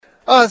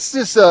It's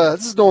just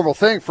this is a normal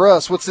thing for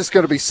us. What's this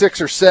going to be, 6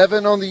 or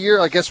 7 on the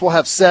year? I guess we'll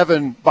have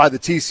 7 by the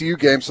TCU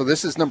game, so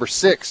this is number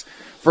 6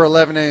 for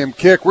 11 a.m.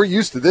 kick. We're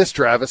used to this,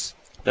 Travis.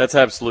 That's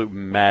absolute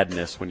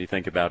madness when you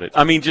think about it.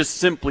 I mean, just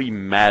simply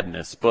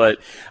madness. But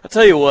I'll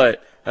tell you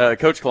what,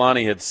 Coach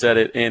Kalani had said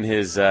it in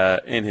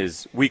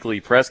his weekly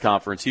press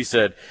conference. He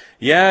said,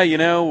 yeah, you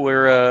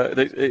know,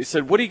 they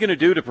said, what are you going to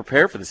do to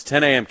prepare for this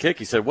 10 a.m. kick?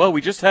 He said, well, we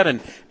just had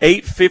an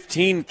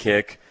 8:15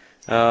 kick.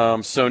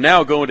 So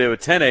now going to a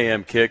 10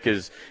 a.m. kick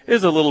is a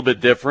little bit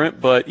different,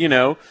 but, you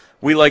know,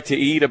 we like to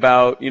eat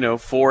about,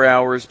 4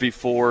 hours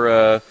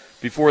before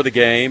the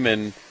game,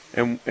 and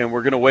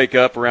we're going to wake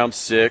up around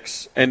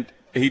 6. And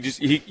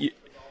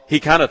he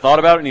kind of thought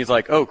about it, and he's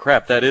like, oh,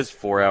 crap, that is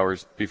 4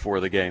 hours before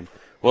the game.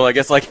 Well, I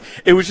guess,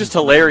 it was just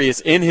hilarious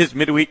in his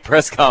midweek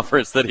press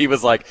conference that he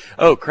was like,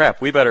 oh,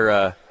 crap, we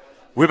better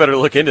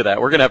look into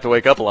that. We're going to have to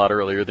wake up a lot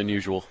earlier than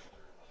usual.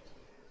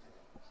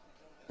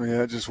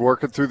 Yeah, just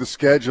working through the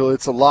schedule.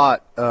 It's a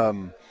lot,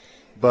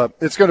 but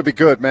it's going to be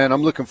good, man.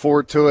 I'm looking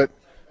forward to it.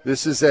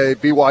 This is a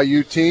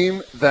BYU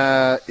team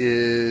that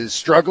is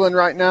struggling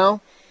right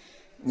now,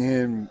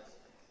 and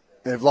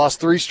they've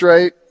lost 3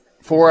 straight,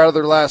 4 out of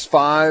their last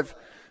 5,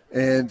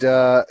 and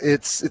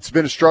it's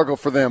been a struggle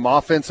for them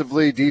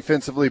offensively,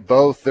 defensively,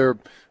 both. They're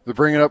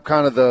bringing up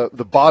kind of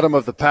the bottom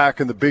of the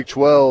pack in the Big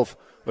 12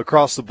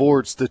 across the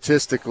board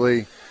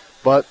statistically,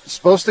 but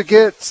supposed to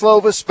get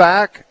Slovis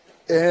back.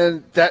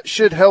 And that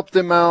should help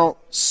them out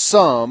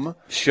some.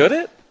 Should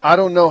it? I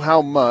don't know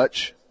how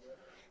much.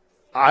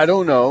 I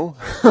don't know.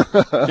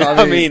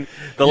 I mean,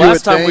 the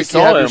last time we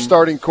saw him, your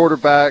starting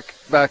quarterback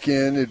back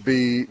in,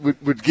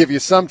 would give you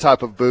some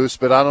type of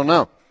boost, but I don't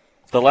know.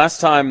 The last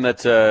time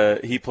that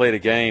he played a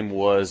game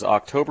was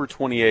October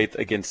 28th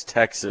against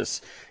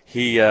Texas.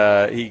 He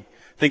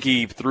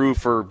threw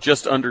for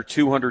just under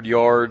 200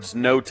 yards,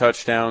 no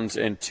touchdowns,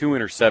 and 2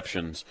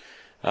 interceptions.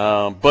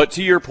 But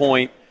to your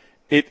point,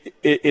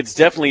 It's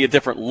definitely a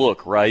different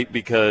look, right?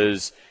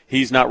 Because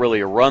he's not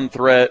really a run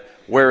threat,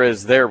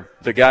 whereas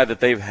the guy that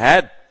they've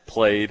had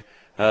played,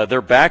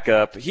 their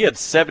backup, he had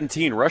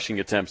 17 rushing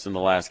attempts in the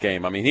last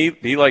game. I mean,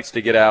 he likes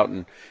to get out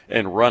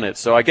and run it.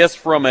 So I guess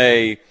from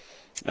if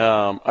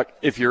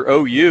you're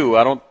OU,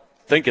 I don't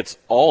think it's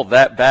all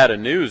that bad of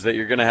news that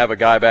you're going to have a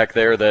guy back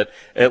there that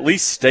at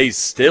least stays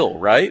still,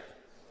 right?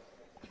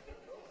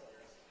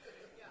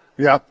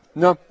 Yeah,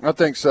 no, I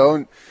think so.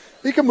 And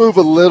he can move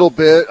a little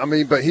bit,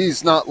 but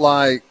he's not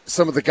like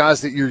some of the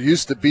guys that you're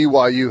used to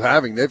BYU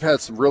having. They've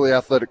had some really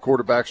athletic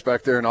quarterbacks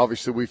back there, and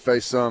obviously we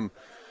faced some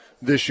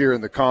this year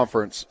in the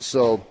conference.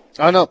 So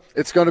I know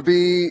it's going to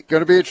be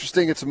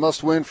interesting. It's a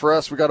must-win for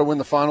us. We got to win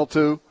the final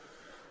 2,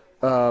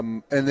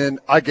 and then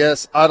I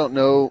guess I don't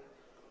know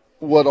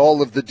what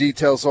all of the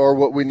details are,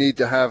 what we need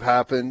to have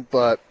happen,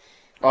 but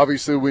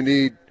obviously we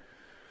need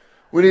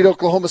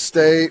Oklahoma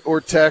State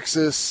or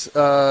Texas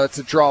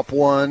to drop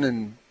one,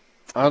 and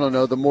I don't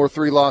know, the more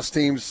 3-loss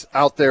teams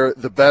out there,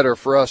 the better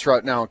for us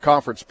right now in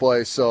conference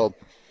play. So,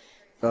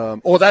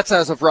 that's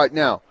as of right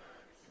now.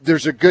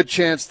 There's a good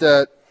chance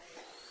that,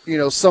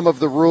 some of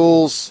the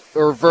rules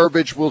or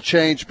verbiage will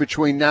change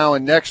between now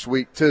and next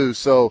week too.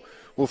 So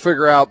we'll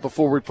figure out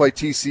before we play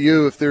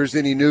TCU if there's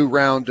any new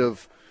round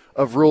of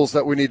rules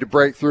that we need to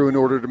break through in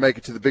order to make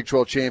it to the Big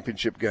 12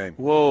 championship game.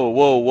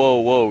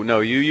 Whoa.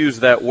 No, you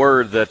used that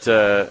word that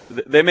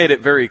they made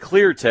it very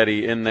clear,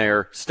 Teddy, in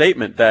their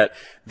statement that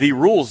the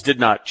rules did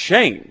not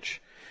change.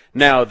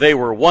 Now, they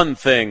were one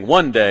thing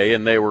one day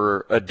and they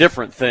were a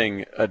different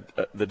thing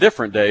the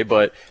different day,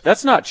 but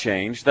that's not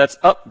change. That's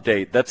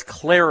update. That's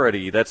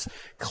clarity. That's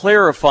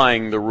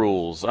clarifying the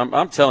rules.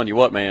 I'm telling you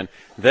what, man,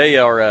 they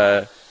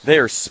are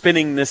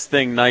spinning this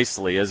thing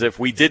nicely as if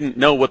we didn't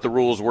know what the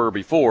rules were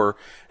before,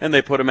 and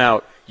they put them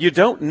out. You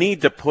don't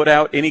need to put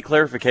out any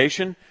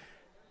clarification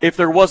if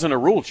there wasn't a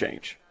rule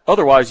change.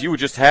 Otherwise, you would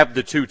just have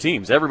the 2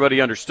 teams.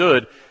 Everybody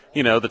understood,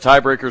 the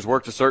tiebreakers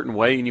worked a certain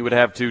way, and you would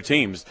have 2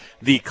 teams.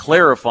 The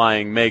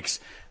clarifying makes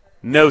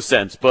no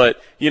sense.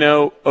 But,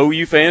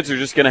 OU fans are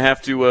just going to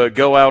have to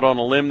go out on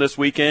a limb this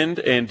weekend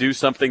and do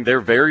something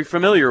they're very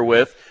familiar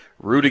with,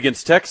 root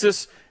against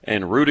Texas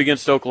and root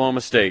against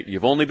Oklahoma State.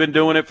 You've only been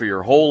doing it for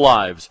your whole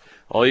lives.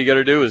 All you got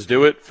to do is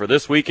do it for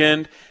this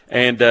weekend.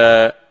 And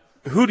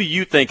who do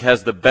you think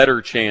has the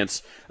better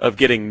chance of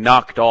getting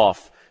knocked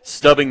off,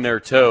 stubbing their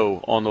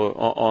toe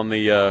on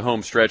the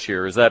home stretch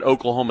here? Is that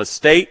Oklahoma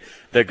State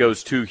that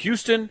goes to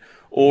Houston,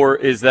 or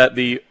is that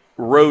the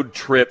road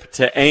trip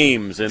to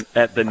Ames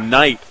at the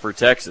night for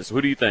Texas?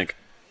 Who do you think?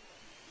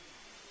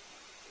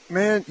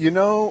 Man,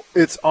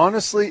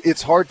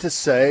 it's hard to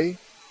say.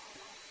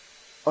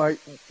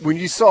 When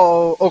you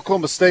saw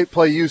Oklahoma State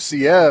play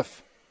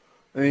UCF,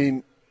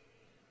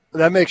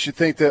 that makes you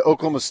think that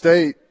Oklahoma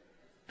State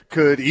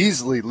could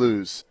easily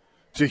lose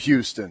to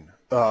Houston.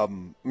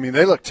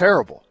 They looked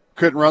terrible.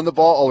 Couldn't run the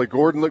ball. Ollie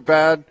Gordon looked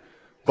bad.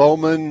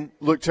 Bowman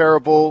looked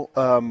terrible,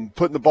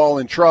 putting the ball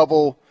in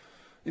trouble.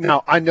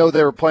 I know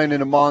they were playing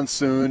in a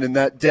monsoon, and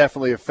that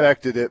definitely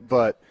affected it,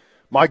 but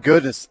my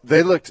goodness,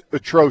 they looked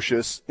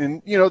atrocious.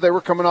 And, they were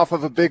coming off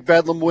of a big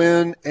Bedlam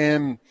win,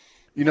 and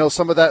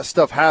some of that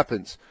stuff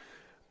happens.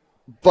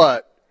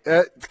 But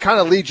it kind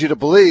of leads you to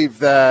believe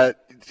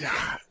that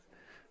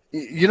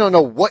you don't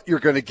know what you're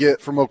going to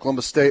get from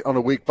Oklahoma State on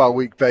a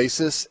week-by-week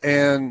basis.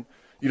 And,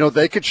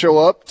 they could show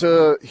up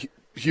to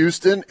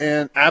Houston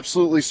and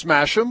absolutely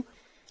smash them,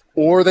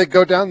 or they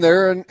go down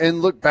there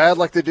and look bad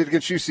like they did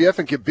against UCF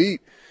and get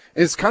beat.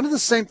 And it's kind of the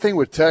same thing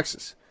with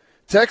Texas.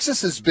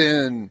 Texas has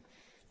been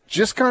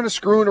just kind of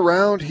screwing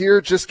around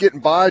here, just getting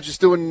by, just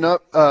doing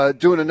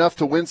enough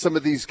to win some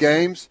of these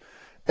games.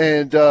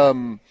 And,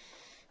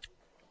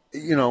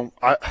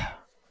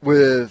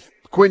 with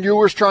Quinn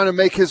Ewers trying to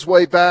make his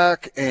way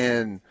back,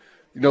 and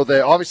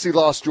they obviously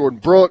lost Jordan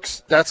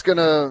Brooks.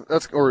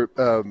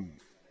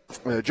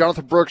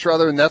 Jonathan Brooks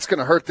rather, and that's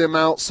gonna hurt them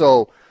out.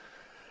 So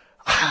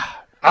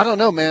I don't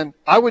know, man.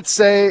 I would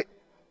say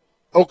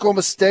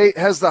Oklahoma State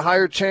has the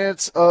higher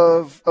chance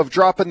of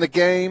dropping the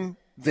game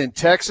than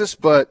Texas,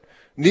 but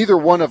neither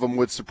one of them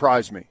would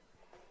surprise me.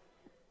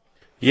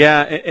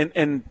 Yeah,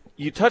 and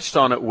you touched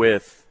on it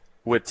with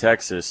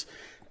Texas,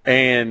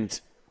 and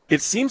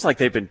it seems like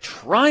they've been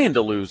trying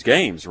to lose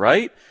games,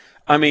 right?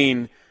 I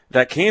mean,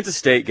 that Kansas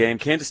State game,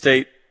 Kansas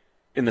State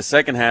in the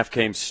second half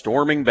came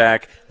storming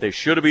back. They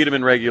should have beat them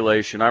in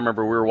regulation. I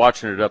remember we were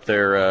watching it up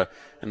there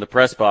in the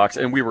press box,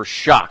 and we were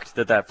shocked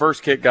that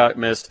first kick got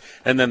missed,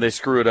 and then they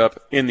screw it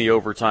up in the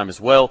overtime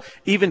as well.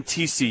 Even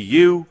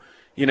TCU,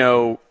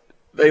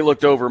 they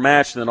looked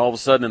overmatched, and then all of a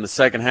sudden in the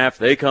second half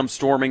they come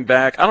storming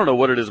back. I don't know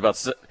what it is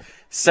about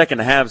second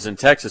halves in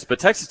Texas, but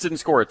Texas didn't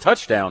score a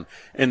touchdown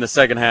in the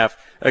second half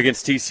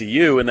against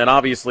TCU, and then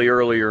obviously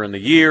earlier in the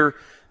year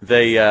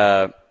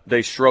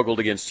they struggled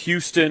against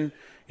Houston.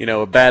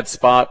 A bad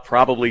spot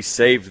probably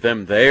saved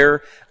them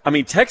there. I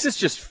mean, Texas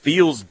just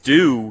feels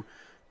due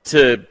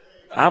to,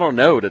 I don't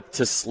know,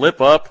 to slip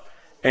up.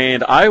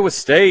 And Iowa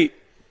State,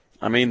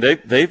 I mean,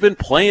 they've been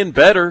playing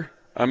better.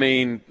 I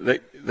mean,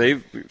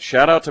 they've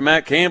shout out to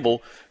Matt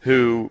Campbell,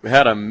 who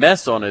had a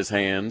mess on his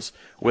hands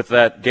with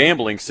that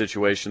gambling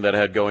situation that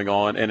had going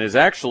on, and is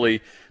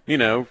actually,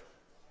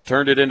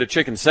 turned it into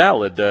chicken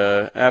salad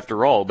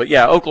after all. But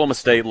yeah, Oklahoma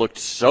State looked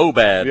so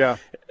bad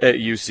at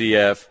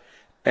UCF,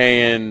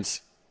 and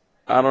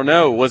I don't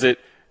know.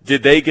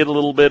 Did they get a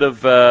little bit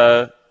of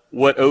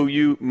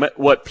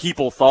what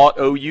people thought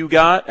OU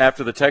got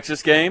after the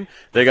Texas game?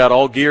 They got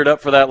all geared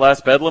up for that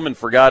last bedlam and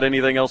forgot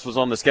anything else was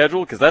on the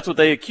schedule, because that's what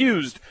they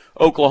accused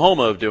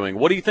Oklahoma of doing.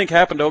 What do you think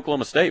happened to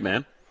Oklahoma State,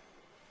 man?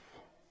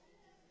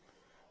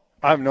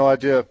 I have no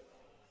idea.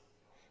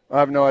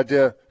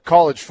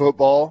 College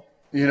football,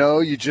 you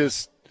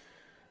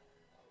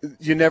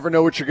never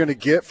know what you're going to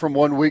get from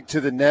one week to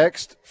the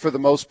next for the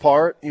most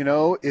part.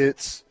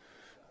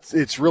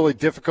 It's really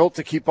difficult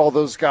to keep all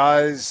those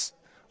guys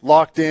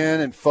locked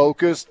in and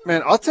focused.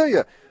 Man, I'll tell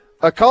you,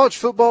 a college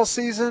football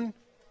season,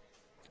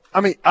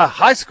 a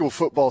high school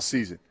football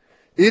season,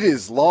 it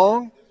is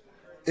long.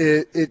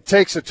 It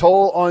takes a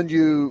toll on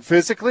you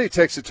physically. It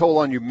takes a toll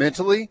on you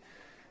mentally.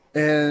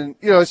 And,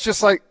 it's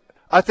just like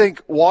I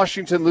think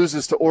Washington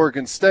loses to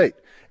Oregon State.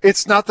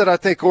 It's not that I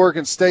think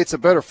Oregon State's a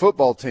better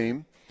football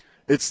team.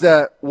 It's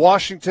that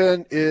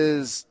Washington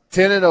is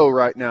 10-0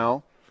 right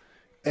now.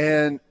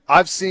 And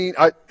I've seen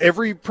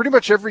pretty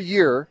much every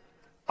year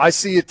I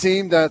see a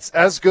team that's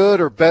as good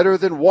or better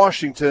than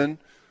Washington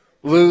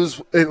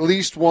lose at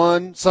least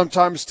one,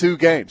 sometimes two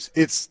games.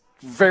 It's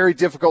very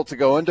difficult to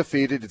go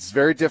undefeated. It's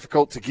very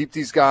difficult to keep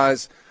these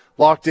guys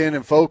locked in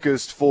and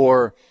focused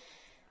for,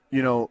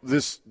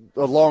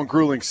 a long,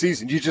 grueling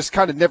season. You just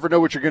kind of never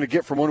know what you're going to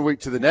get from one week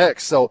to the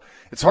next. So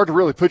it's hard to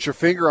really put your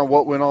finger on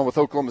what went on with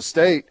Oklahoma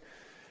State.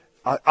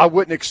 I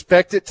wouldn't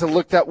expect it to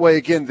look that way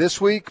again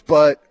this week,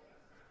 but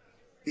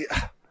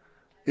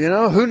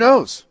who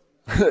knows?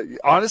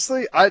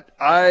 Honestly,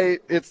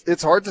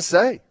 it's hard to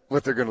say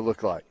what they're going to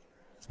look like.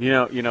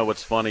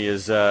 What's funny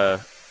is,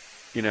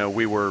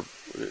 we were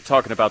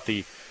talking about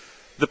the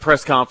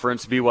press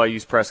conference,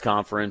 BYU's press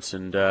conference,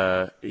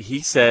 and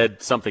he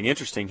said something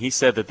interesting. He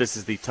said that this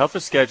is the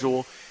toughest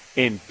schedule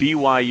in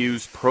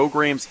BYU's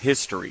program's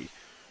history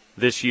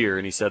this year,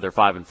 and he said they're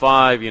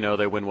 5-5.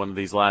 They win one of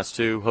these last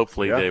two.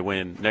 Hopefully they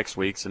win next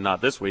week's and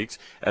not this week's,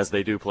 as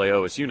they do play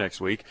OSU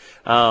next week.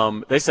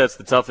 They said it's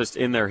the toughest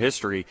in their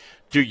history.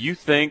 Do you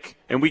think,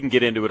 and we can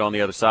get into it on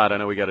the other side, I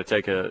know we got to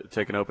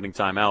take an opening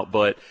timeout,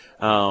 but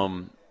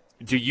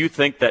do you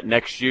think that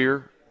next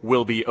year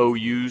will be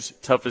OU's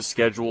toughest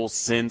schedule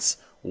since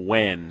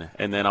when?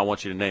 And then I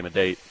want you to name a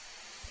date.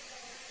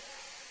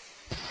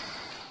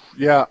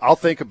 Yeah, I'll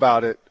think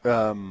about it.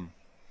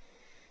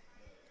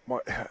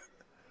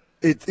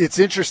 It's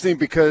interesting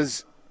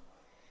because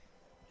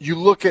you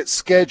look at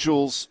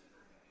schedules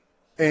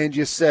and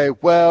you say,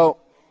 well,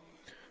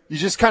 you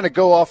just kind of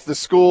go off the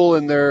school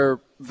and their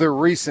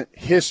recent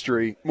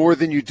history more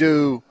than you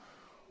do,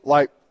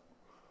 like,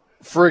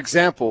 for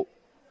example,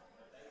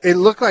 it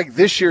looked like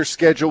this year's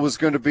schedule was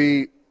going to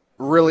be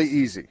really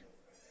easy,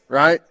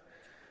 right?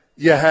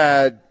 You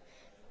had,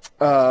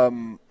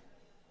 you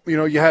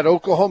had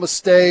Oklahoma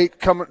State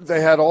coming.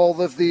 They had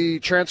all of the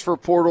transfer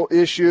portal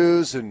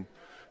issues and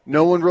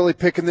no one really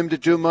picking them to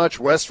do much.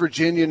 West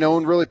Virginia, no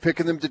one really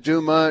picking them to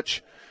do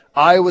much.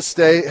 Iowa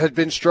State had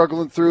been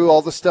struggling through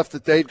all the stuff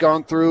that they'd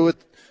gone through,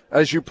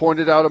 as you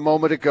pointed out a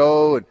moment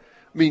ago. And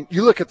I mean,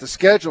 you look at the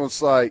schedule,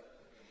 it's like,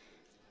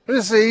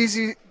 this is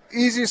the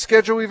easiest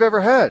schedule we've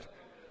ever had.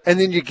 And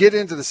then you get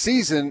into the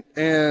season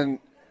and,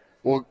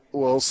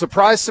 well,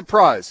 surprise,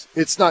 surprise,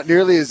 it's not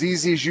nearly as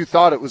easy as you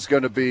thought it was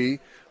going to be.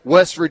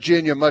 West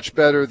Virginia much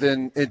better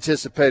than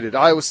anticipated.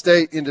 Iowa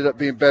State ended up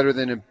being better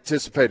than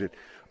anticipated.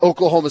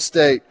 Oklahoma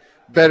State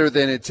better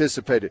than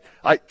anticipated.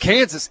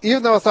 Kansas,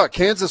 even though I thought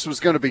Kansas was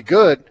going to be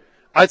good,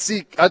 I'd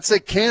say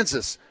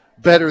Kansas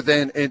better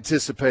than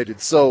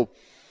anticipated. So,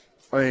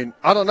 I mean,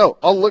 I don't know.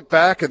 I'll look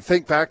back and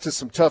think back to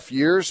some tough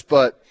years,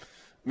 but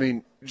I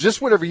mean,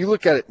 just whenever you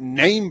look at it,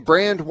 name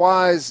brand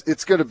wise,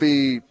 it's going to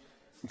be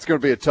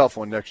a tough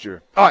one next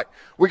year. All right,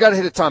 we got to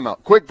hit a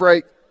timeout. Quick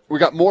break. We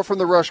got more from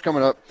the Rush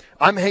coming up.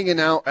 I'm hanging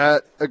out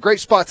at a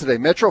great spot today,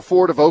 Metro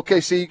Ford of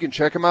OKC. You can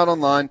check them out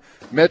online,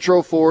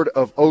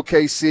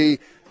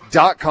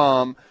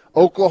 metrofordofokc.com,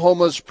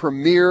 Oklahoma's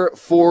premier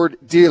Ford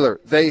dealer.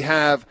 They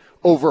have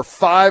over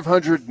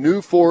 500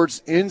 new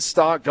Fords in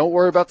stock. Don't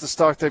worry about the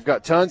stock. They've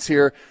got tons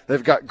here.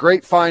 They've got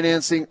great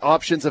financing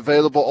options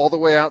available all the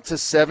way out to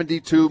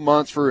 72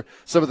 months for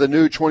some of the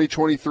new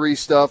 2023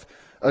 stuff.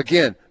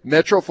 Again,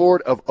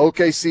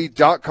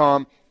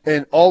 metrofordofokc.com.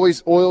 And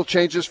always oil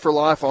changes for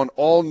life on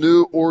all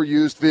new or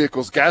used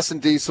vehicles, gas and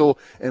diesel,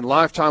 and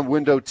lifetime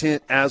window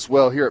tint as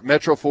well here at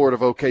Metro Ford of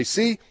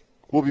OKC.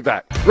 We'll be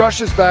back. Rush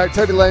is back.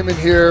 Teddy Lehman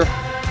here.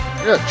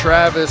 We got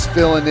Travis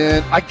filling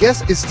in. I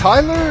guess, is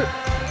Tyler,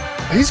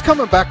 he's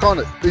coming back on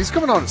it. He's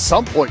coming on at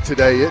some point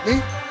today, isn't he?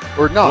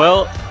 Or not?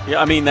 Well,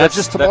 yeah, I mean, that's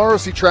just tomorrow.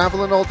 Is he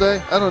traveling all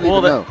day? I don't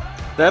even know.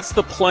 That's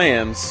the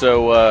plan.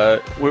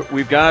 So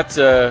we've got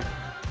we're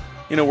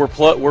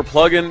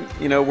plugging,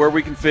 where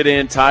we can fit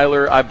in.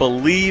 Tyler, I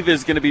believe,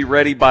 is going to be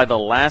ready by the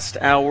last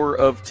hour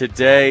of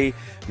today.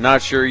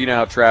 Not sure,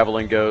 how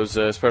traveling goes,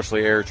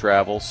 especially air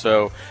travel.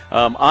 So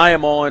I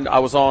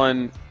was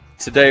on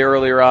today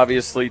earlier,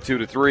 obviously, 2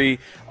 to 3.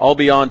 I'll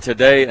be on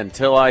today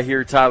until I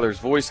hear Tyler's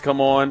voice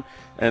come on.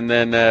 And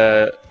then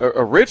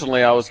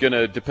originally I was going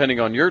to, depending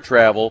on your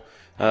travel,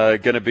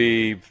 going to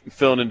be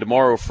filling in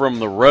tomorrow from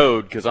the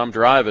road because I'm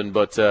driving.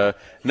 But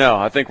no,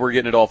 I think we're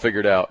getting it all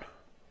figured out.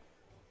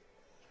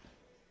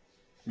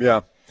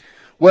 Yeah.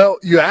 Well,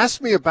 you asked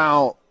me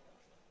about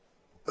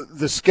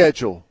the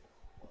schedule,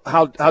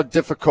 how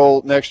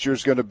difficult next year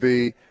is going to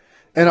be,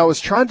 and I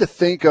was trying to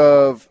think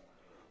of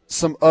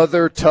some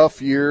other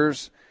tough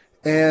years,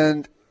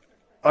 and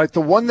the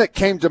one that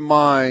came to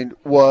mind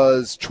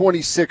was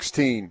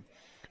 2016.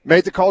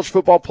 Made the college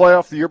football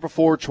playoff the year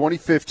before,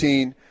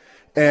 2015,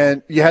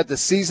 and you had the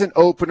season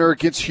opener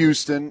against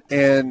Houston,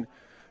 and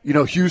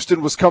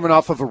Houston was coming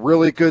off of a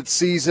really good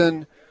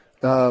season.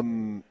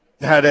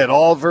 Had Ed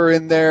Oliver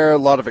in there, a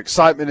lot of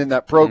excitement in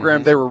that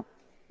program. Mm-hmm.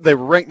 They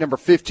were ranked number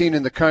 15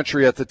 in the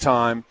country at the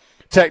time.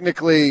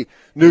 Technically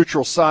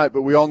neutral site,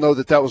 but we all know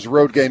that was a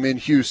road game in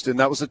Houston.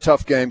 That was a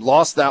tough game.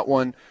 Lost that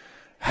one.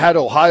 Had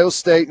Ohio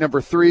State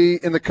number 3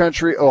 in the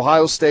country,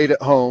 Ohio State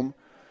at home,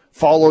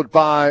 followed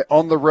by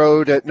on the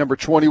road at number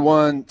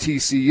 21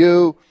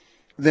 TCU,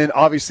 then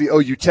obviously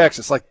OU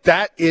Texas. Like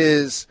that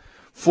is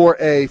for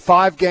a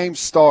 5-game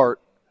start,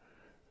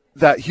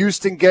 that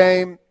Houston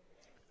game,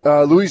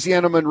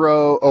 Louisiana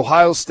Monroe,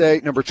 Ohio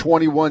State, number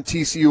 21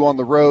 TCU on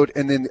the road,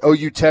 and then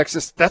OU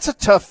Texas. That's a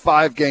tough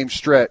 5-game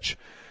stretch.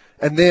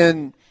 And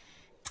then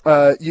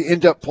you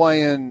end up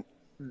playing,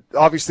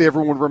 obviously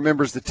everyone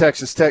remembers the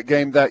Texas Tech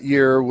game that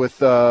year with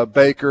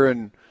Baker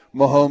and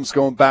Mahomes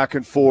going back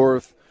and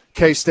forth.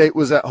 K-State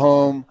was at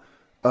home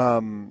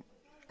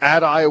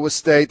at Iowa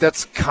State.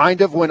 That's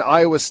kind of when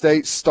Iowa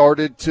State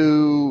started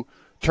to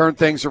turn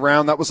things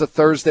around. That was a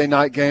Thursday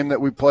night game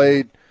that we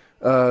played.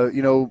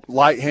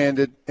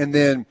 Light-handed. And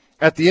then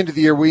at the end of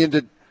the year, we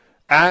ended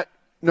at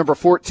number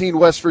 14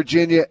 West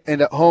Virginia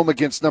and at home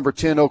against number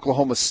 10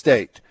 Oklahoma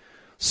State.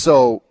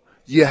 So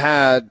you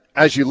had,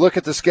 as you look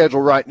at the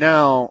schedule right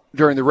now,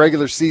 during the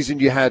regular season,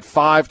 you had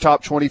 5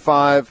 top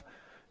 25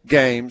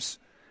 games,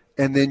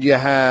 and then you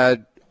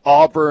had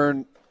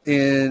Auburn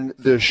in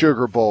the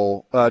Sugar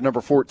Bowl,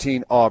 number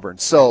 14 Auburn.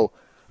 So,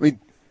 I mean,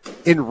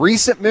 in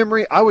recent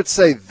memory, I would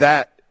say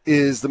that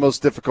is the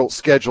most difficult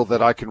schedule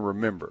that I can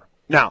remember.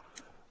 Now,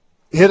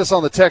 hit us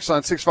on the text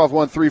line,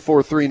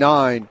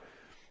 651-3439,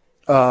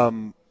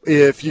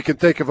 if you can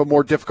think of a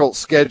more difficult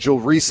schedule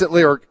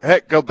recently, or,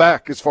 heck, go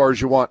back as far as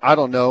you want. I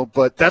don't know,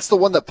 but that's the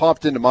one that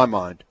popped into my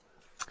mind.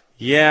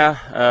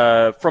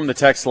 Yeah, from the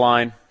text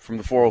line, from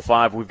the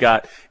 405, we've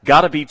got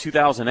to be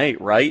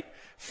 2008, right?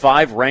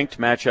 5 ranked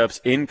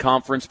matchups in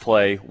conference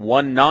play,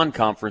 1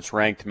 non-conference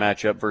ranked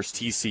matchup versus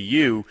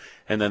TCU,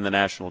 and then the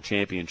national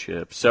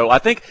championship. So I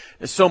think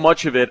so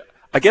much of it,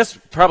 I guess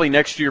probably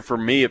next year for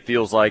me, it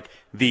feels like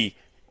the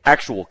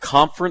actual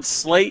conference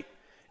slate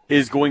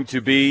is going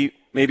to be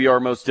maybe our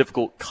most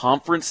difficult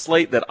conference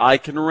slate that I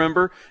can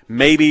remember.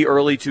 Maybe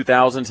early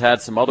 2000s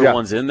had some other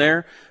ones in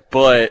there,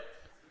 but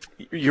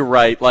You're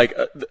right. Like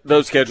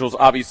those schedules,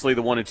 obviously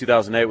the one in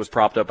 2008 was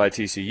propped up by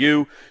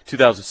TCU.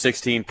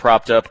 2016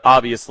 propped up,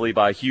 obviously,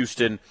 by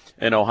Houston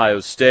and Ohio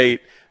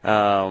State.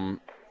 It'll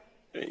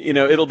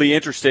be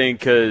interesting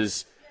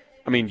because,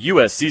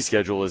 USC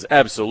schedule is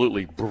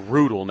absolutely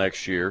brutal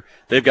next year.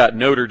 They've got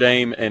Notre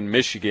Dame and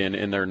Michigan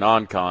in their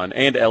non-con,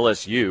 and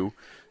LSU.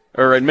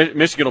 And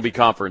Michigan will be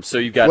conference. So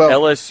you've got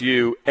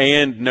LSU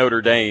and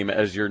Notre Dame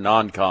as your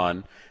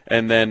non-con.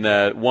 And then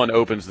one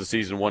opens the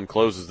season, one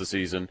closes the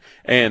season,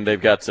 and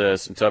they've got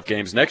some tough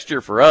games next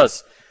year for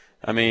us.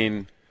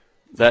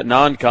 That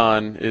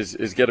non-con is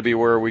going to be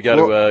where we got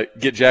to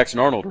get Jackson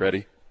Arnold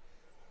ready.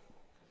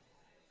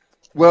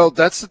 Well,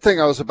 that's the thing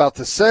I was about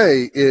to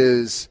say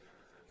is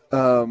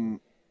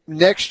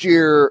next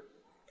year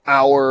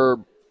we're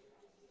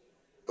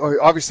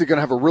obviously going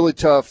to have a really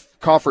tough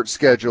conference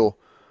schedule,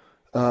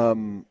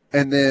 and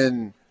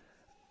then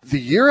the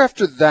year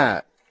after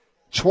that,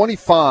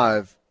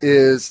 25.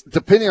 Is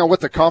depending on what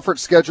the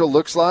conference schedule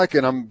looks like,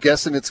 and I'm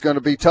guessing it's going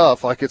to be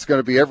tough like it's going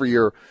to be every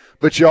year,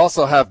 but you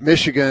also have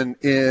Michigan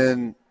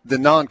in the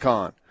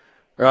non-con,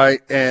 right?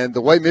 And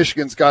the way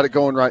Michigan's got it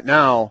going right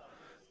now,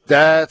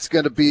 that's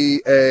going to be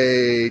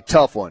a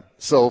tough one.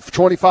 So for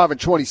 25 and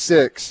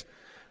 26,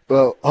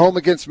 home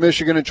against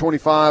Michigan in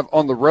 25,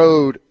 on the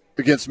road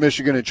against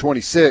Michigan in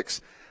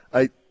 26,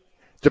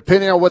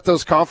 depending on what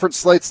those conference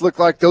slates look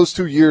like, those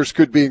 2 years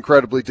could be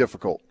incredibly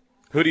difficult.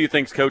 Who do you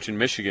think's coaching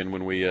Michigan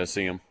when we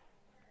see him?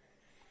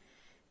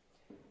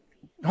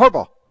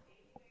 Harbaugh.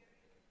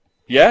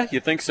 Yeah, you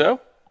think so?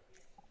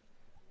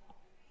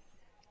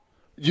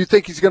 You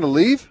think he's going to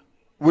leave?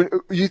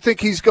 You think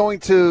he's going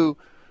to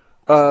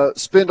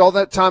spend all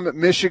that time at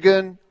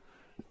Michigan,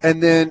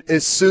 and then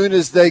as soon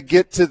as they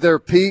get to their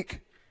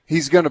peak,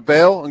 he's going to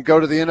bail and go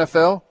to the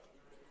NFL?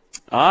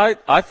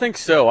 I think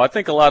so. I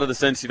think a lot of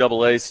this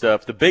NCAA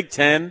stuff, the Big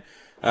Ten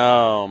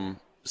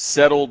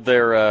settled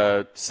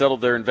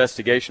their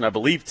investigation. I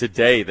believe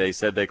today they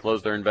said they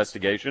closed their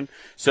investigation.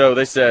 So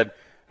they said,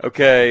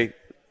 okay,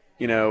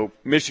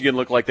 Michigan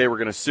looked like they were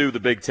going to sue the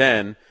Big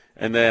Ten,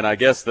 and then I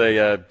guess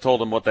they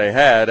told them what they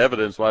had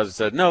evidence-wise and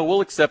said, no,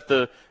 we'll accept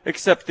the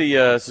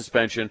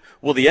suspension.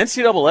 Well, the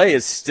NCAA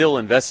is still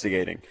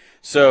investigating.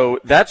 So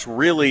that's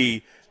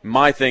really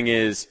my thing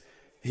is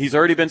he's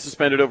already been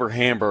suspended over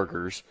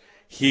hamburgers.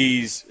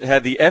 He's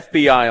had the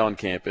FBI on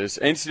campus,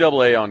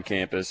 NCAA on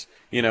campus,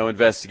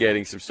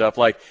 investigating some stuff.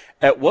 Like,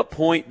 at what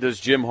point does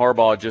Jim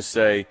Harbaugh just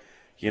say,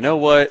 you know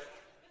what,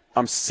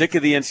 I'm sick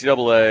of the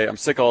NCAA, I'm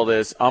sick of all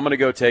this, I'm going to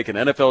go take an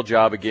NFL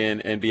job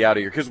again and be out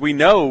of here? Because we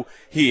know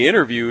he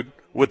interviewed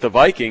with the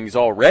Vikings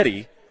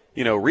already,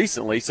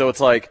 recently. So it's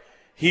like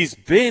he's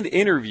been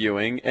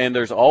interviewing, and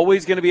there's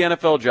always going to be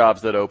NFL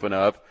jobs that open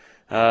up.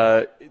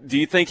 Do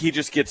you think he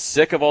just gets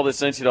sick of all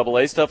this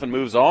NCAA stuff and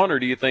moves on, or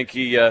do you think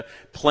he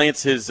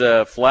plants his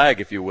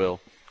flag, if you will?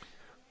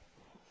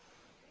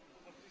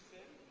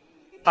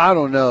 I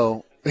don't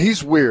know.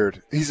 He's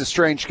weird. He's a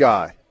strange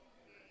guy.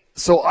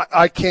 So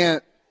I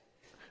can't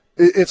 –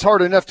 it's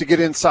hard enough to get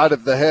inside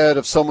of the head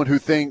of someone who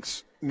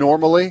thinks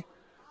normally,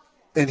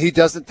 and he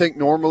doesn't think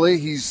normally.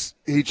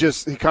 He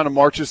kind of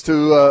marches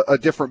to a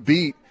different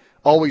beat,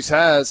 always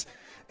has.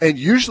 And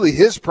usually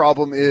his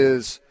problem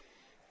is –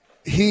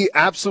 he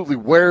absolutely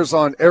wears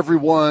on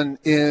everyone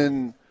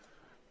in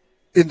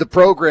the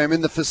program,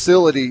 in the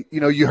facility.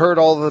 You heard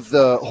all of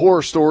the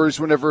horror stories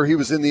whenever he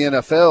was in the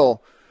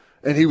NFL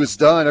and he was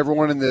done.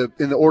 Everyone in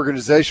the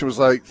organization was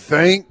like,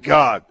 thank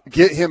God,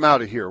 get him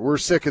out of here. We're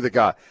sick of the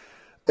guy.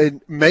 And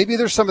maybe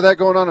there's some of that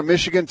going on in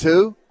Michigan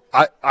too.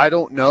 I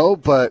don't know,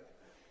 but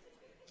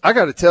I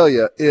got to tell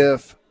you,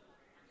 if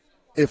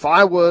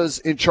I was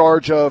in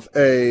charge of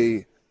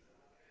a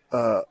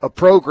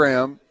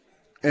program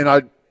and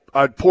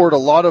I'd poured a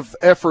lot of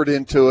effort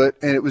into it,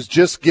 and it was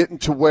just getting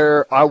to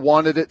where I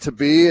wanted it to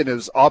be, and it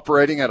was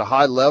operating at a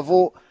high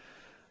level,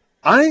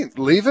 I ain't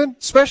leaving,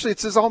 especially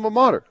it's his alma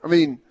mater.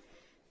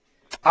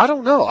 I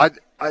don't know.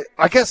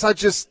 I guess I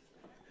just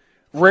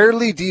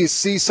rarely do you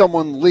see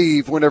someone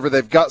leave whenever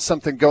they've got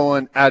something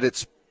going at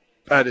its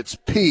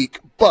peak,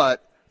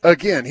 but,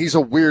 again, he's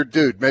a weird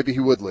dude. Maybe he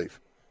would leave.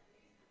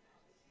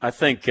 I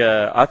think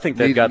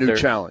they've got a new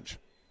challenge.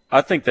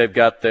 I think they've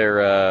got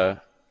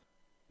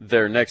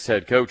their next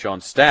head coach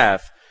on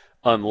staff,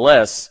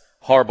 unless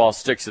Harbaugh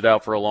sticks it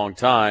out for a long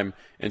time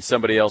and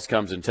somebody else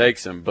comes and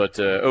takes him. But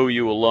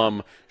OU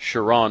alum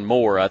Sherrone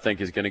Moore, I think,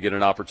 is going to get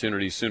an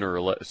opportunity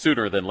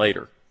sooner than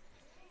later.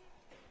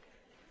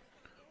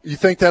 You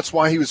think that's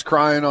why he was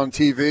crying on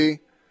TV,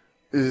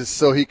 is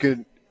so he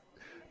could,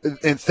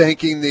 and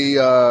thanking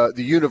the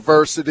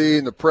university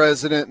and the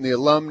president and the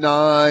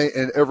alumni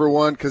and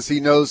everyone because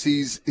he knows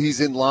he's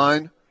in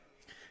line?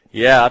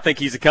 Yeah, I think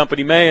he's a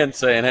company man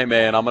saying, "Hey,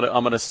 man, I'm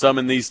gonna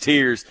summon these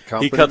tears."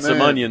 He cut some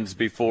onions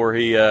before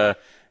he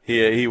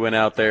went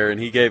out there, and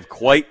he gave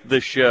quite the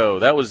show.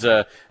 That was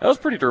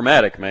pretty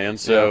dramatic, man.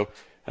 So,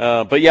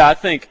 yeah. But yeah, I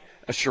think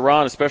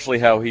Sherrone, especially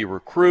how he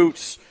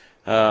recruits.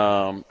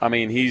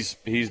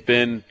 He's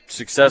been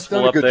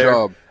successful up there.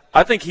 Job.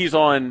 I think he's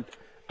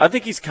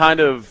kind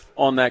of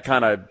on that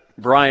kind of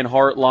Brian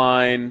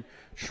Hartline,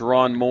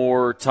 Sharon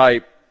Moore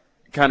type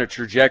kind of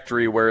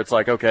trajectory where it's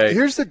like, okay.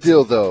 Here's the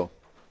deal, though.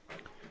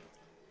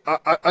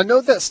 I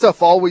know that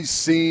stuff always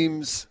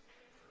seems –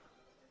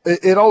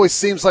 it always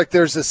seems like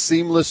there's a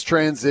seamless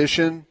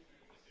transition,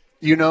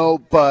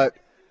 but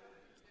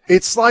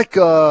it's like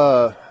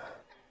oh,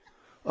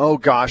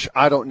 gosh,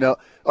 I don't know.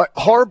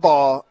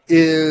 Harbaugh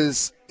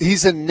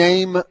he's a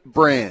name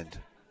brand,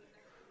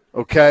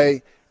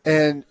 okay?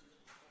 And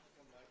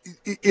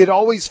it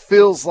always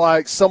feels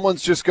like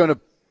someone's just going to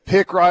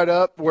pick right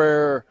up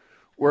where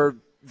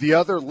the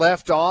other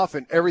left off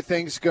and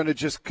everything's going to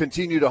just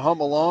continue to hum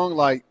along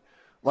like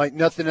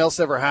nothing else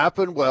ever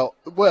happened.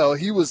 Well,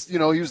 he was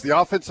the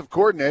offensive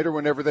coordinator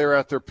whenever they were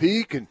at their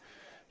peak, and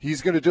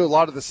he's going to do a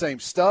lot of the same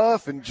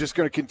stuff and just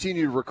going to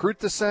continue to recruit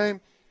the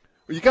same.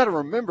 Well, you got to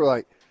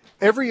remember,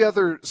 every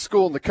other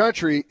school in the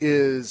country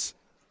is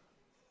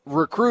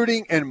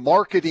recruiting and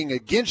marketing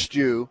against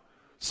you.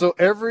 So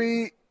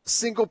every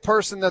single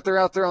person that they're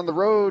out there on the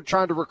road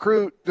trying to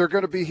recruit, they're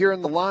going to be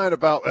hearing the line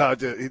about,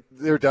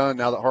 they're done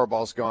now that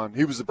Harbaugh's gone.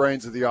 He was the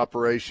brains of the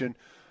operation.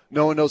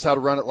 No one knows how to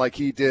run it like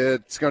he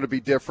did. It's going to be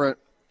different.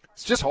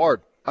 It's just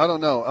hard. I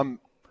don't know.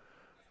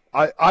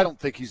 I don't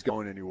think he's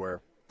going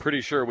anywhere.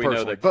 Pretty sure we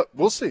know that, but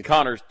we'll see.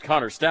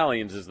 Connor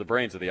Stallions is the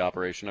brains of the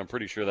operation. I'm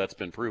pretty sure that's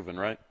been proven,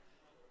 right?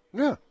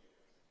 Yeah,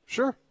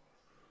 sure.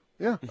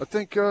 Yeah, I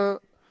think you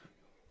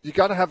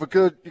got to have a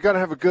good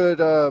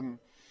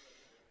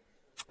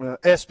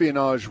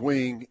espionage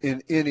wing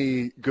in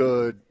any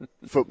good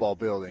football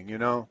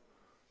building.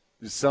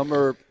 Some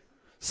are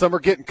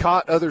getting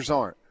caught, others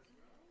aren't.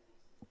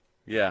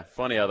 Yeah,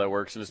 funny how that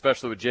works, and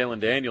especially with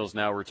Jalen Daniels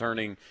now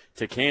returning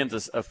to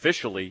Kansas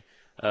officially,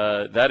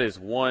 that is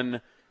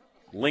one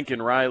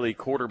Lincoln Riley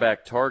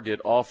quarterback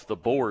target off the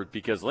board,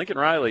 because Lincoln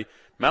Riley,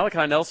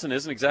 Malachi Nelson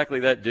isn't exactly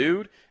that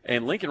dude,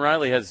 and Lincoln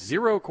Riley has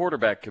 0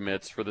 quarterback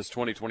commits for this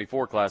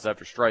 2024 class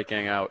after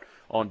striking out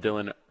on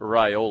Dylan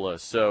Raiola.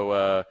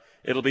 So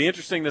it'll be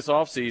interesting this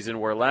offseason,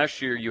 where last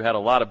year you had a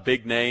lot of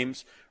big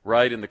names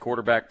right in the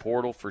quarterback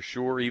portal for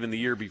sure, even the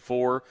year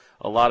before,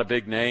 a lot of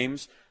big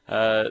names.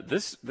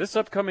 This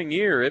upcoming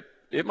year,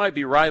 it might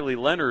be Riley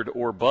Leonard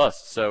or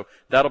bust, so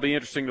that'll be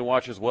interesting to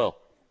watch as well.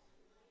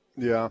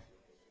 Yeah.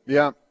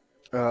 There's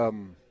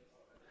going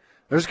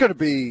to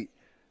be,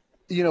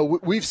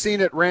 we've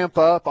seen it ramp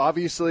up,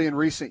 obviously, in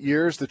recent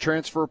years, the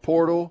transfer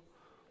portal.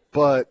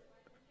 But,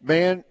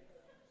 man,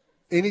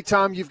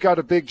 anytime you've got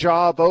a big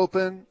job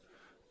open,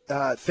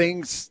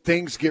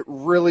 things get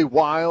really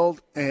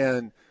wild.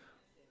 And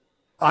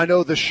I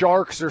know the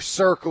Sharks are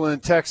circling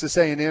Texas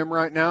A&M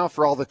right now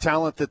for all the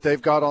talent that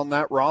they've got on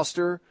that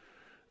roster.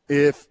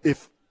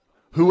 If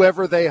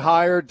whoever they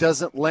hire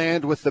doesn't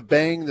land with the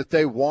bang that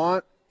they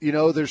want,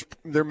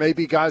 there may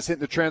be guys hitting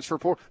the transfer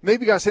portal.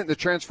 Maybe guys hitting the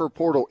transfer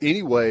portal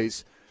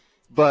anyways,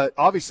 but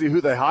obviously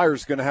who they hire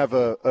is going to have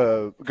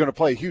going to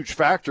play a huge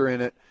factor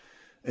in it.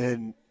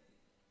 And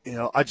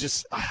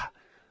the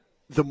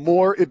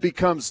more it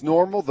becomes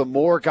normal, the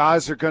more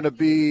guys are going to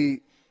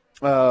be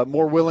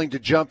more willing to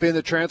jump in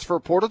the transfer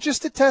portal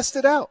just to test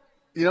it out.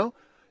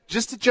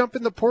 Just to jump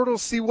in the portal,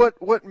 see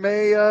what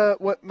may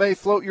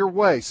float your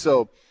way.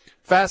 So.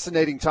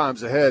 Fascinating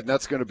times ahead, and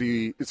it's going to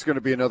be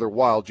another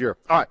wild year.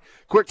 All right,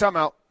 quick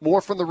timeout. More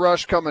from the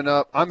Rush coming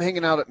up. I'm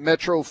hanging out at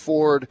Metro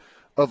Ford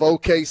of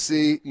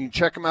OKC. You can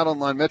check them out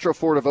online,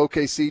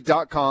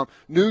 metrofordofokc.com.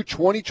 New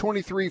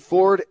 2023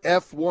 Ford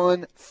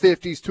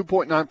F-150s,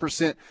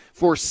 2.9%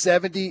 for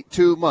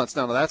 72 months.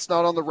 Now, that's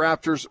not on the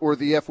Raptors or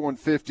the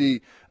F-150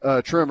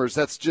 trimmers.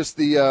 That's just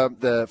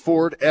the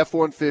Ford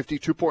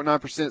F-150,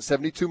 2.9%,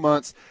 72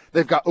 months.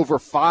 They've got over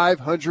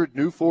 500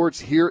 new Fords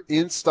here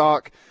in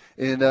stock.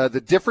 And the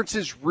difference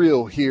is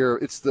real here.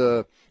 It's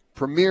the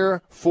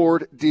premier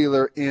Ford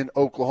dealer in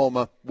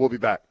Oklahoma. We'll be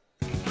back.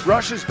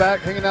 Rush is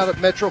back, hanging out at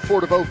Metro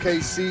Ford of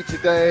OKC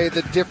today.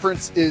 The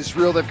difference is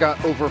real. They've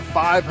got over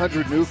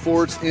 500 new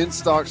Fords in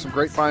stock. Some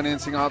great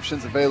financing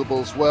options available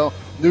as well.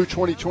 New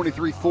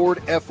 2023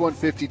 Ford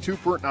F-150,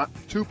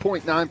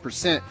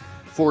 2.9%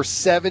 for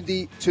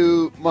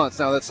 72 months.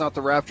 Now, that's not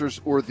the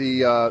Raptors or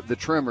the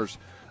trimmers,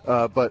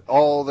 but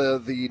all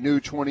the new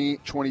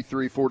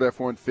 2023 Ford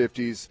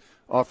F-150s.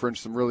 Offering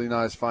some really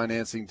nice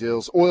financing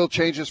deals. Oil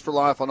changes for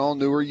life on all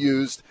new or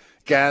used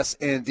gas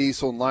and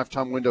diesel, and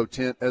lifetime window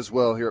tint as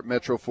well here at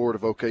Metro Ford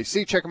of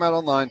OKC. Check them out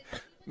online,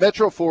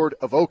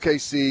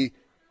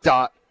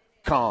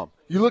 metrofordofokc.com.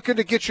 You looking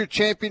to get your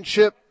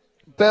championship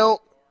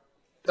belt,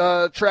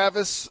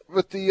 Travis,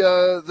 with the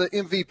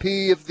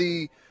MVP of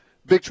the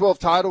Big 12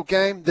 title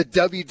game? The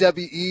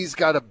WWE's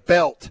got a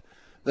belt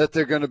that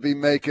they're going to be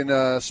making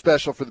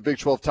special for the Big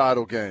 12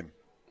 title game.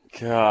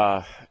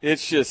 God,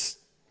 it's just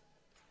 –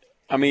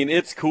 I mean,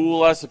 it's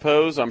cool, I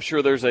suppose. I'm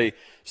sure there's a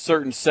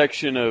certain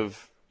section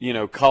of,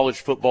 college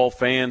football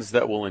fans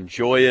that will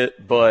enjoy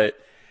it, but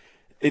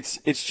it's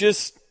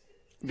just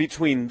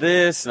between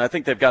this and I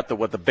think they've got the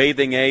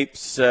Bathing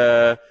Apes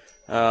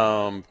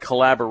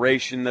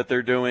collaboration that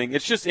they're doing.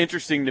 It's just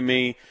interesting to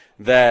me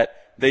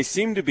that they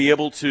seem to be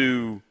able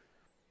to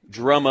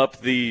drum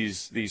up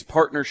these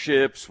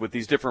partnerships with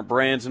these different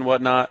brands and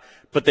whatnot,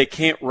 but they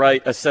can't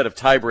write a set of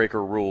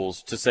tiebreaker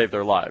rules to save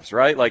their lives,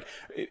 right? Like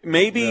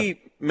maybe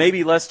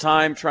less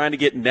time trying to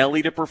get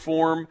Nelly to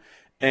perform,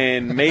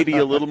 and maybe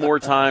a little more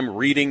time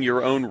reading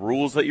your own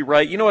rules that you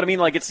write. You know what I mean?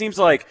 Like it seems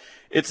like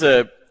it's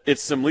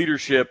some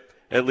leadership,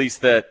 at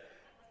least that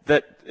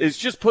is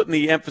just putting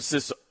the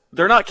emphasis.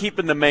 They're not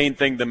keeping the main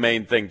thing to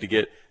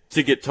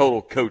get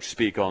total coach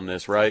speak on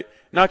this, right?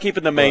 Not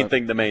keeping the main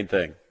thing the main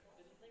thing.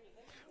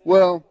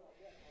 Well,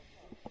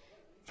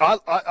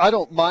 I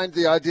don't mind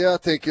the idea. I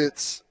think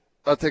it's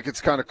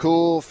kind of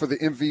cool for the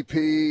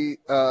MVP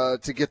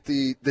to get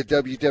the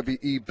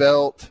WWE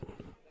belt,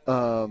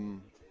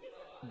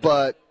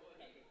 but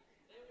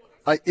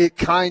it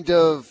kind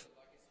of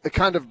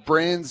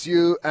brands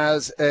you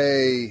as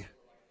a.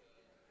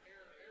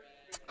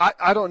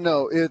 I don't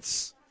know.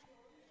 It's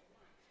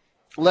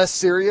less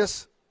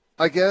serious,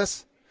 I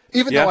guess.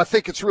 Even though I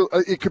think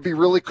it could be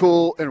really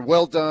cool and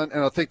well done,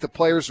 and I think the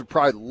players would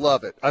probably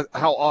love it.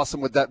 How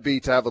awesome would that be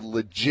to have a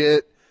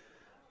legit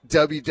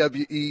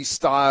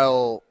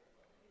WWE-style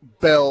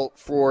belt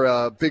for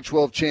a Big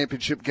 12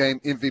 championship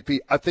game MVP?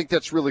 I think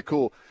that's really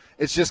cool.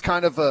 It's just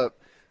kind of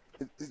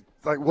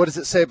what does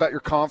it say about your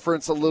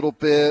conference a little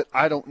bit?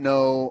 I don't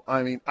know.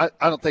 I mean, I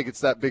don't think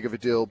it's that big of a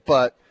deal.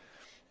 But,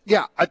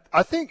 yeah,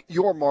 I think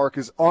your mark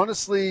is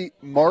honestly,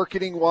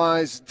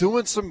 marketing-wise,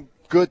 doing some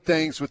good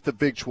things with the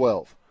Big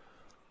 12.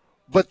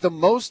 But the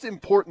most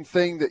important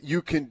thing that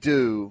you can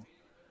do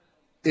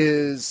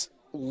is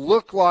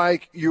look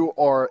like you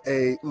are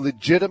a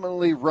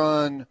legitimately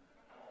run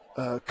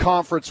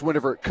conference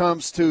whenever it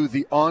comes to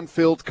the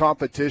on-field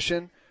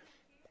competition.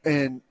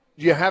 And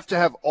you have to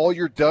have all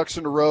your ducks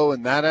in a row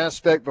in that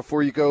aspect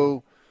before you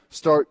go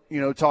start,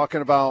 talking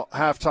about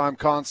halftime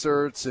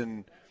concerts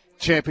and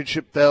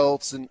championship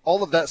belts, and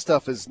all of that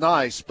stuff is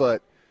nice.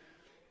 But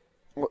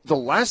the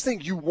last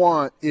thing you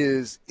want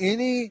is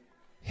any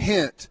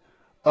hint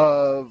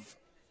of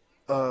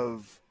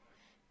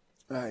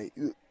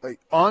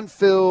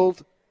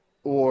on-field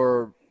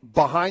or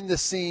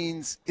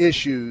behind-the-scenes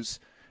issues,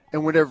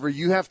 and whenever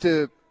you have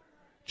to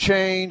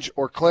change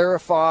or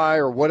clarify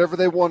or whatever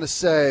they want to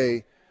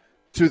say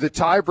to the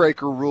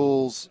tiebreaker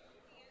rules,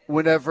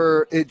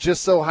 whenever it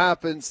just so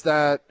happens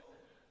that,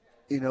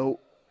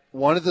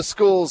 one of the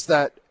schools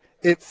that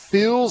it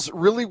feels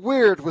really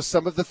weird with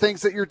some of the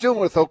things that you're doing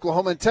with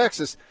Oklahoma and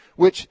Texas,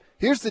 which,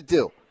 here's the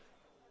deal.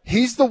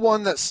 He's the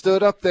one that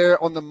stood up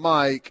there on the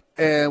mic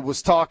and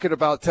was talking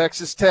about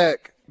Texas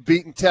Tech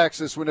beating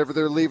Texas whenever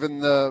they're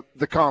leaving the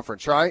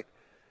conference, right?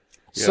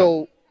 Yeah.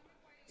 So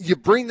you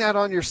bring that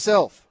on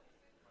yourself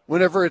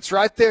whenever it's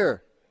right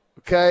there,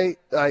 okay?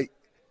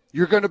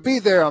 You're going to be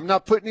there. I'm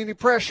not putting any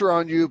pressure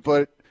on you,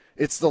 but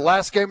it's the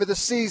last game of the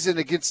season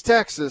against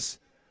Texas.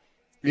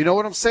 You know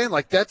what I'm saying?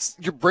 Like,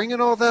 you're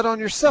bringing all that on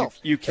yourself.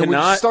 You cannot. And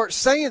when you start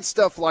saying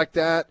stuff like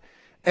that,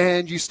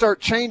 and you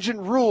start changing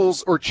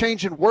rules or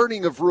changing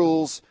wording of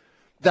rules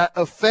that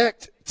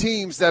affect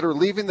teams that are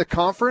leaving the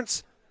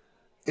conference,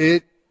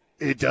 it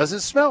doesn't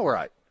smell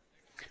right.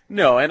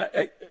 No, and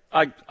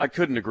I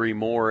couldn't agree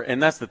more.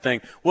 And that's the thing.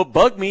 What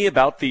bugged me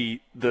about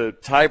the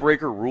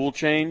tiebreaker rule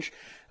change,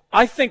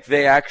 I think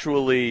they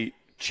actually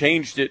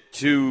changed it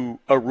to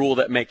a rule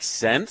that makes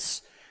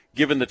sense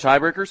given the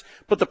tiebreakers.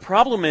 But the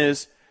problem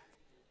is,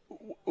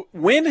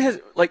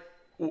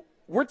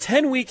 we're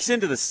 10 weeks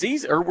into the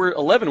season, or we're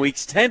 11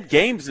 weeks, 10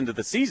 games into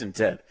the season,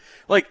 Ted.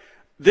 Like,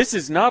 this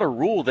is not a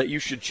rule that you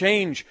should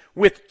change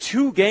with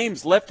 2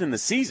 games left in the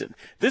season.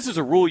 This is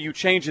a rule you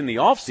change in the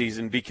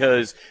offseason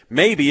because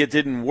maybe it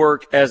didn't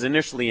work as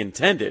initially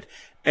intended.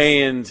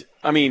 And,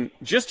 I mean,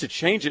 just to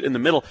change it in the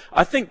middle,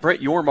 I think Brett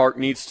Yormark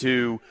needs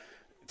to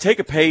take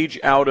a page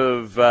out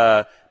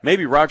of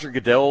maybe Roger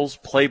Goodell's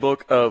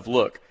playbook of,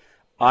 look,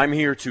 I'm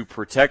here to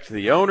protect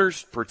the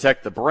owners,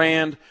 protect the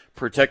brand,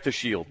 protect the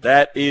shield.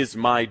 That is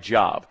my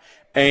job.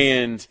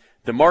 And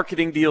the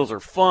marketing deals are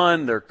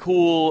fun. They're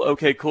cool.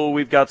 Okay, cool.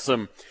 We've got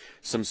some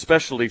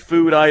specialty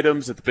food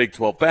items at the Big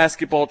 12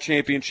 Basketball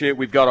Championship.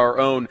 We've got our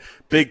own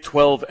Big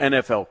 12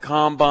 NFL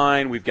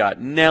Combine. We've got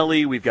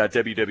Nelly. We've got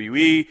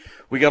WWE.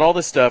 We got all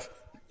this stuff.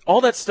 All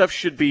that stuff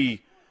should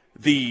be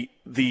the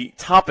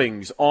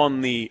toppings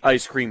on the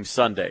ice cream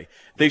sundae.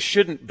 They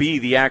shouldn't be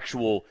the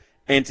actual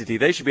entity.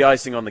 They should be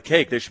icing on the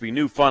cake. There should be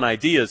new fun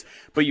ideas,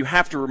 but you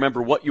have to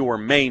remember what your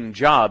main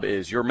job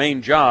is. Your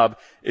main job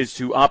is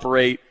to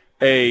operate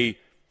a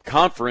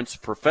conference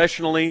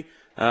professionally,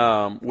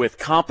 with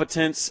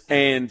competence,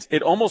 and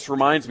it almost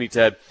reminds me,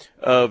 Ted,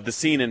 of the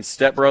scene in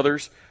Step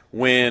Brothers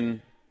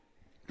when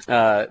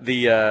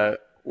the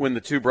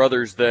two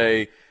brothers,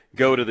 they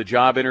go to the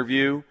job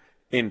interview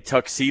in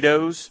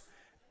tuxedos.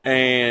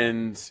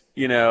 And,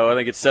 I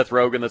think it's Seth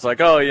Rogen that's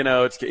like, oh,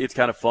 it's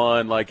kind of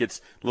fun, like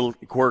it's a little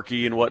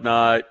quirky and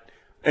whatnot.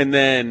 And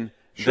then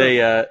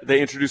sure.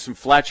 they introduce some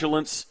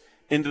flatulence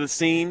into the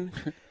scene.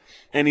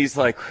 And he's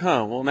like,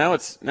 well, now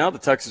the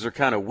tuxes are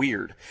kind of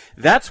weird.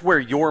 That's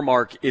where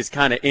Yormark is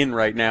kind of in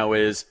right now.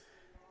 Is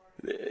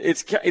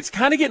it's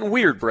kind of getting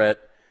weird, Brett.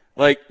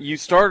 Like, you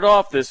started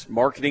off this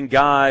marketing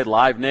guy,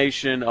 Live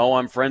Nation, oh,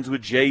 I'm friends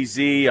with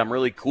Jay-Z, I'm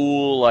really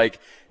cool, like,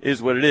 is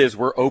what it is.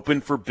 We're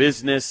open for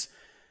business.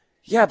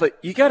 Yeah, but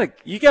you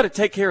gotta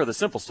take care of the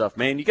simple stuff,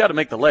 man. You gotta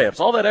make the layups.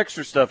 All that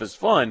extra stuff is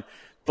fun,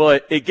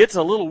 but it gets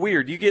a little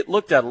weird. You get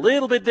looked at a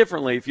little bit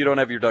differently if you don't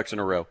have your ducks in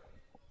a row.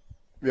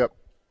 Yep.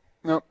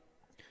 Nope.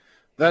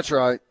 That's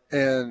right.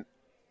 And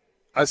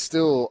I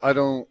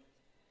don't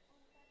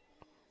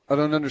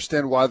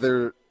understand why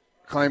they're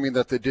claiming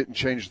that they didn't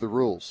change the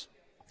rules.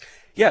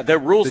 Yeah, their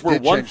rules were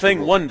one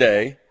thing one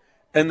day,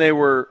 and they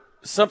were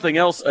something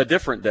else a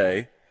different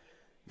day.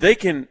 They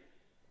can,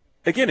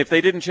 again, if they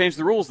didn't change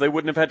the rules, they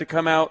wouldn't have had to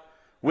come out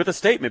with a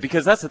statement,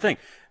 because that's the thing.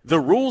 The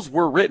rules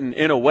were written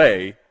in a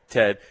way,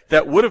 Ted,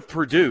 that would have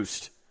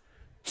produced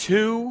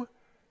 2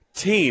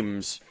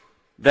 teams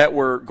that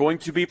were going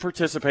to be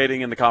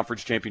participating in the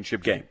conference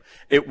championship game.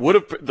 It would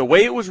have, the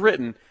way it was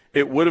written,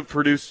 it would have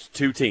produced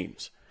 2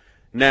 teams.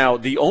 Now,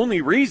 the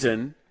only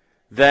reason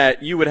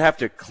that you would have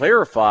to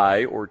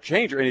clarify or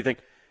change or anything,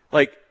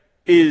 like,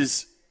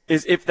 is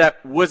if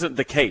that wasn't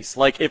the case.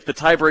 Like, if the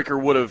tiebreaker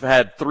would have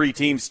had 3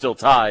 teams still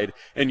tied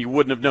and you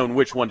wouldn't have known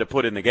which one to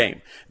put in the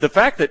game. The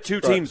fact that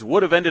 2 teams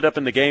would have ended up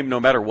in the game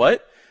no matter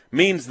what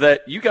means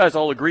that you guys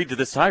all agreed to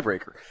this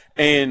tiebreaker.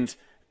 And,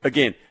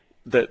 again,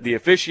 the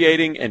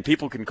officiating, and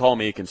people can call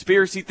me a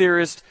conspiracy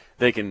theorist.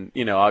 They can,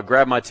 I'll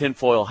grab my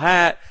tinfoil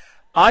hat.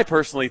 I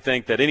personally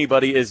think that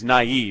anybody is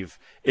naive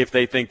if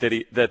they think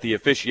that the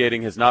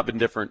officiating has not been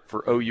different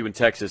for OU and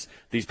Texas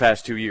these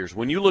past 2 years.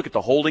 When you look at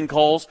the holding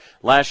calls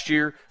last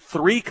year,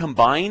 3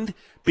 combined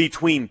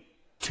between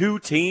 2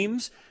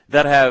 teams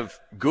that have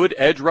good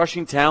edge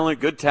rushing talent,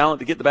 good talent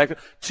to get the back.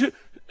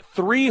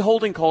 3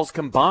 holding calls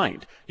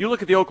combined. You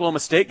look at the Oklahoma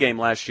State game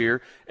last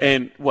year,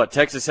 and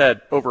Texas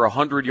had over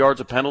 100 yards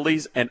of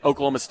penalties, and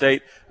Oklahoma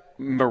State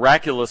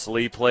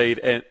miraculously played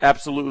an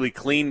absolutely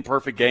clean,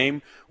 perfect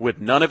game with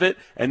none of it.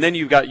 And then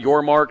you've got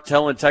Yormark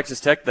telling Texas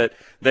Tech that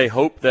they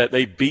hope that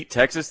they beat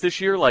Texas this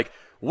year. Like,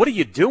 what are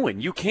you doing?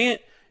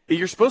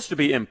 You're supposed to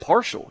be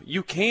impartial.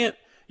 You can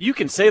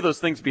say those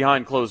things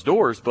behind closed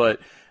doors, but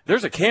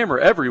there's a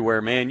camera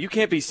everywhere, man. You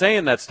can't be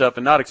saying that stuff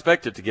and not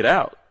expect it to get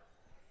out.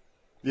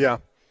 Yeah.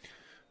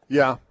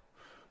 Yeah.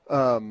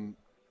 I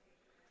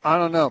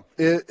don't know.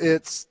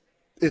 It's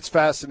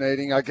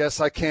fascinating. I guess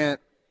I can't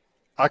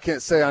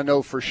say I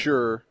know for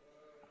sure.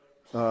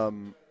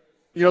 The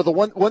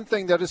one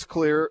thing that is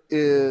clear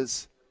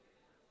is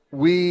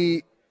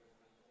the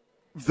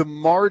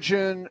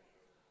margin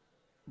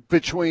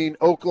between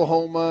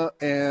Oklahoma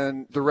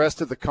and the rest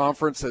of the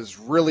conference has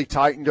really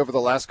tightened over the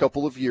last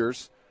couple of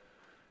years.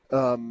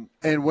 And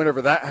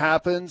whenever that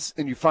happens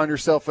and you find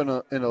yourself in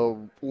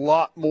a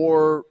lot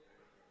more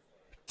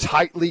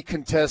tightly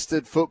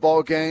contested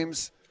football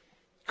games,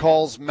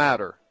 calls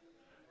matter.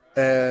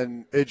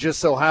 And it just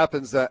so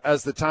happens that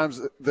as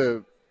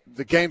the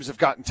games have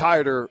gotten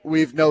tighter,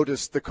 we've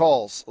noticed the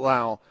calls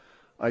now.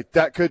 Like,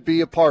 that could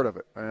be a part of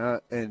it.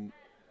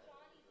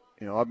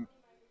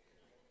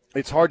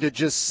 It's hard to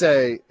just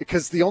say,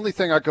 because the only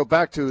thing I go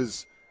back to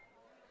is,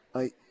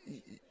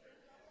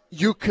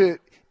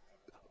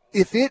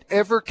 if it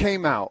ever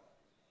came out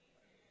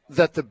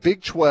that the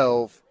Big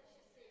 12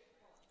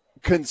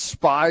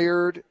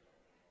 conspired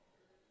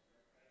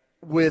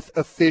with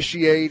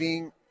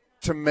officiating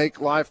to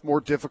make life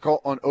more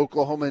difficult on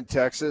Oklahoma and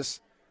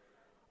Texas,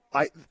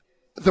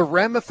 the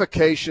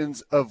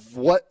ramifications of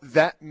what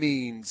that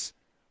means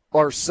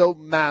are so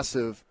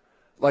massive.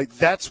 Like,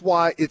 that's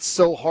why it's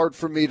so hard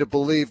for me to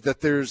believe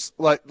that there's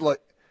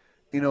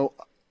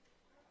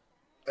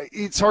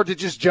it's hard to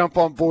just jump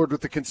on board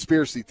with the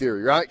conspiracy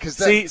theory, right? Because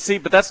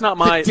but that's not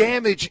my. The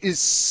damage is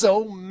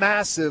so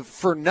massive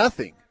for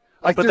nothing.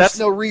 Like, but there's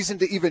no reason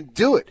to even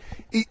do it.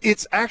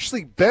 It's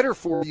actually better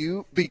for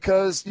you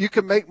because you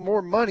can make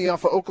more money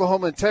off of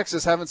Oklahoma and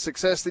Texas having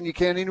success than you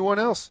can anyone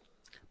else.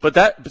 But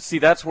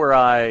that's where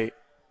I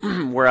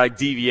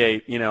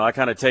deviate. I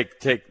kind of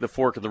take the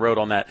fork in the road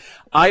on that.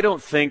 I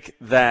don't think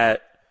Brett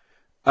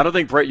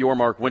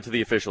Yormark went to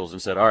the officials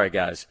and said, "All right,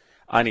 guys,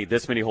 I need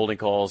this many holding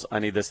calls. I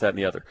need this, that, and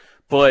the other."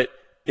 But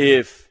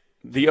if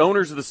the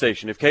owners of the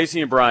station, if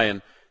Casey and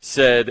Brian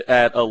said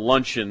at a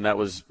luncheon that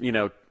was,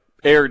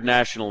 aired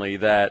nationally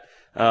that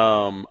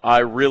I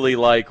really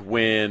like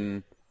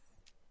when,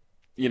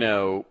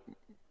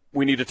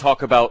 we need to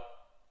talk about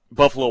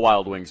Buffalo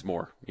Wild Wings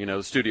more,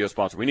 the studio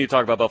sponsor. We need to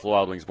talk about Buffalo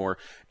Wild Wings more.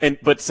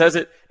 But says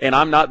it, and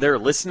I'm not there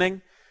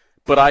listening,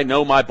 but I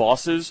know my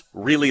bosses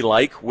really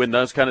like when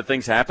those kind of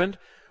things happened.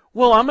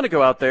 Well, I'm going to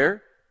go out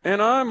there and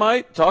I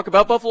might talk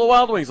about Buffalo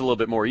Wild Wings a little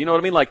bit more. You know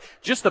what I mean? Like,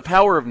 just the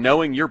power of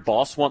knowing your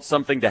boss wants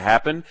something to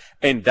happen,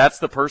 and that's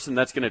the person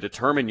that's going to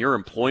determine your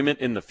employment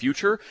in the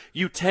future,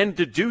 you tend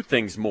to do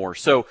things more.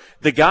 So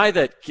the guy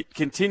that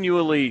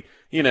continually,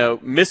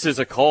 misses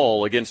a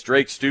call against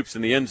Drake Stoops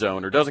in the end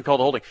zone or doesn't call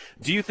the holding,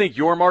 do you think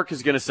Yormark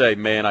is going to say,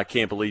 "Man, I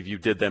can't believe you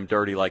did them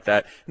dirty like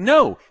that"?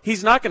 No,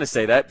 he's not going to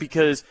say that,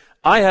 because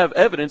I have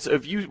evidence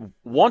of you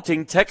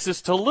wanting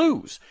Texas to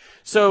lose.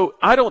 So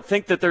I don't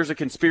think that there's a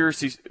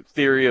conspiracy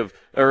theory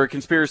or a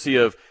conspiracy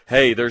of,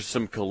 hey, there's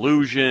some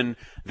collusion.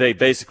 They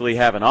basically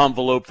have an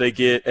envelope they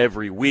get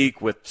every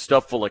week with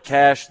stuff full of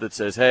cash that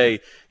says, hey,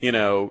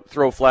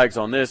 throw flags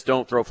on this,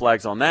 don't throw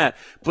flags on that.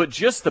 But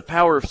just the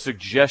power of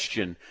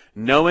suggestion,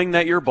 knowing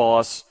that your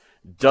boss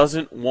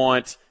doesn't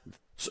want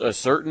a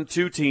certain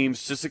two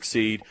teams to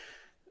succeed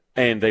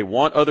and they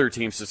want other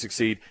teams to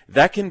succeed,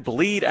 that can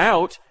bleed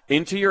out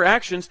into your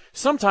actions,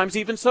 sometimes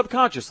even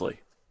subconsciously.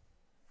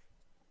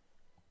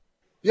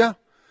 Yeah.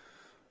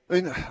 I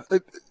mean,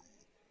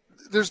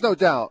 there's no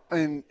doubt.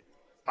 And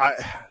I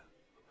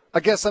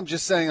guess I'm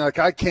just saying, like,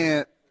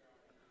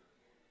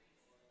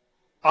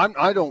 I'm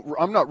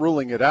not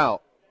ruling it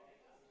out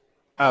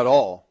at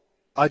all.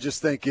 I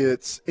just think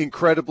it's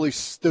incredibly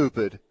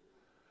stupid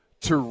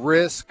to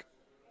risk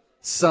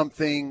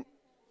something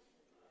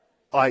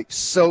like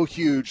so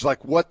huge,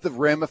 like what the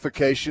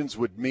ramifications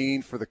would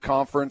mean for the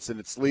conference and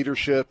its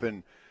leadership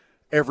and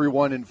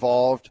everyone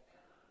involved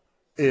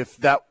if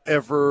that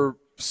ever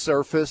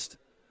surfaced.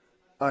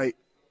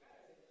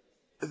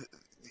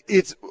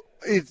 It's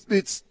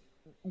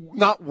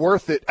not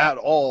worth it at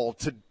all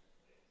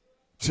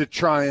to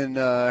try and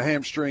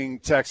hamstring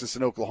Texas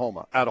and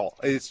Oklahoma at all.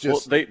 It's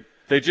just they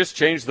just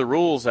changed the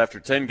rules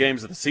after 10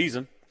 games of the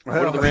season. Well,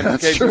 what are the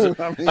ramifications?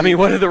 I mean,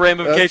 what are the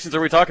ramifications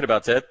are we talking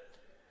about, Ted?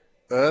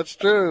 That's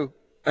true.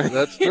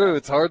 That's true.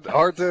 It's hard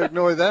to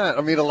ignore that.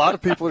 I mean, a lot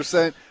of people are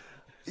saying,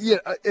 yeah,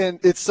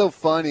 and it's so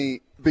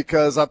funny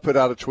because I put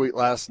out a tweet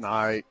last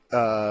night,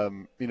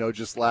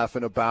 just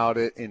laughing about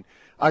it, and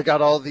I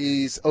got all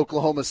these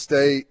Oklahoma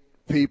State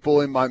people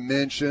in my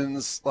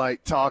mentions,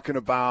 like talking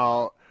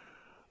about,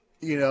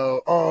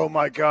 oh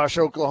my gosh,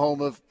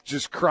 Oklahoma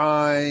just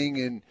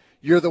crying, and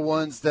you're the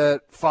ones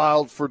that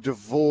filed for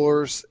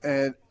divorce,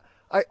 and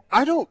I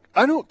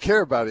don't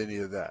care about any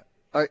of that.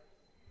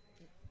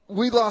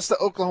 We lost to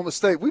Oklahoma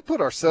State. We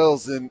put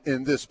ourselves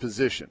in this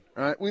position,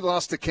 right? We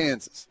lost to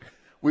Kansas.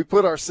 We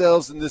put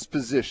ourselves in this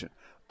position.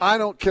 I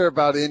don't care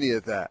about any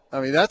of that.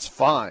 I mean, that's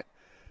fine.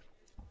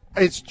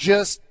 It's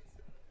just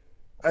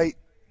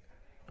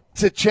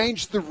to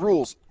change the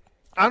rules.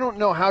 I don't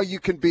know how you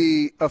can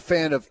be a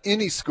fan of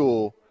any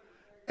school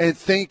and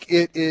think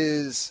it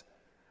is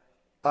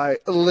a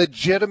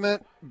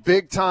legitimate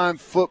big-time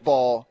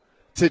football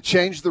to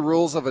change the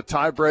rules of a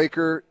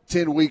tiebreaker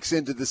 10 weeks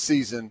into the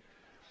season.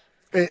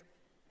 It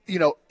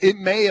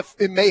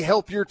may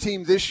help your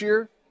team this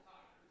year,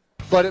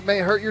 but it may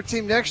hurt your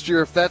team next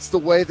year if that's the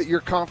way that your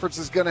conference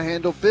is going to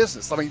handle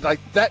business. I mean, like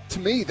that, to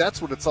me,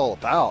 that's what it's all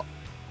about.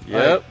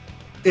 Yep.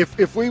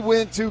 If we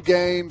win 2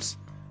 games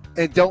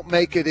and don't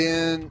make it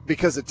in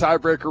because of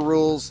tiebreaker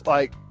rules,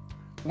 like,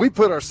 we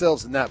put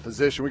ourselves in that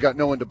position. We got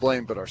no one to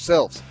blame but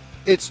ourselves.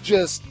 It's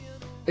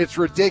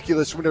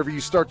ridiculous whenever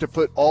you start to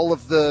put all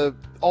of the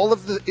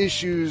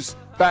issues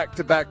back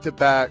to back to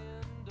back.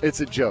 It's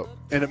a joke,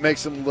 and it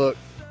makes them look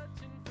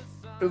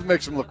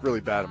really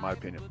bad, in my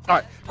opinion. All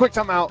right, quick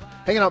timeout.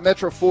 Hanging out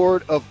Metro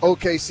Ford of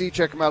OKC.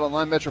 Check them out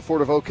online,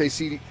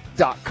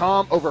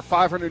 metrofordofokc.com. Over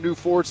 500 new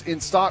Fords in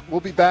stock. We'll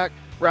be back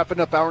wrapping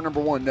up hour number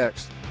 1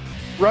 next.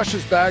 Rush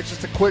is back.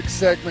 Just a quick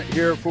segment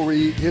here before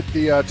we hit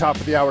the top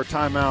of the hour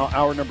timeout.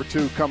 Hour number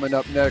 2 coming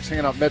up next.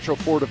 Hanging out Metro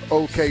Ford of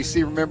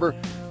OKC. Remember,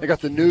 they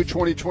got the new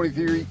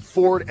 2023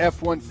 Ford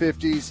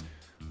F-150s.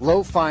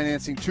 Low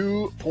financing,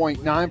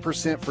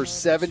 2.9% for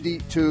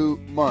 72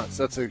 months.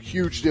 That's a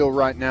huge deal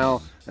right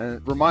now.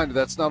 And reminder,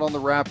 that's not on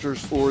the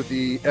Raptors or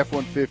the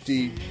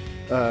F-150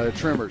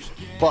 trimmers.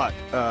 But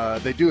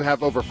they do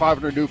have over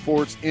 500 new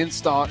Fords in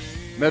stock.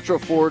 Metro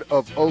Ford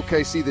of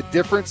OKC. The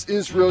difference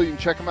is real. You can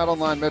check them out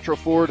online,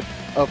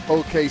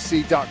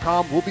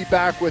 metrofordofokc.com. We'll be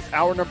back with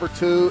hour number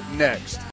 2 next.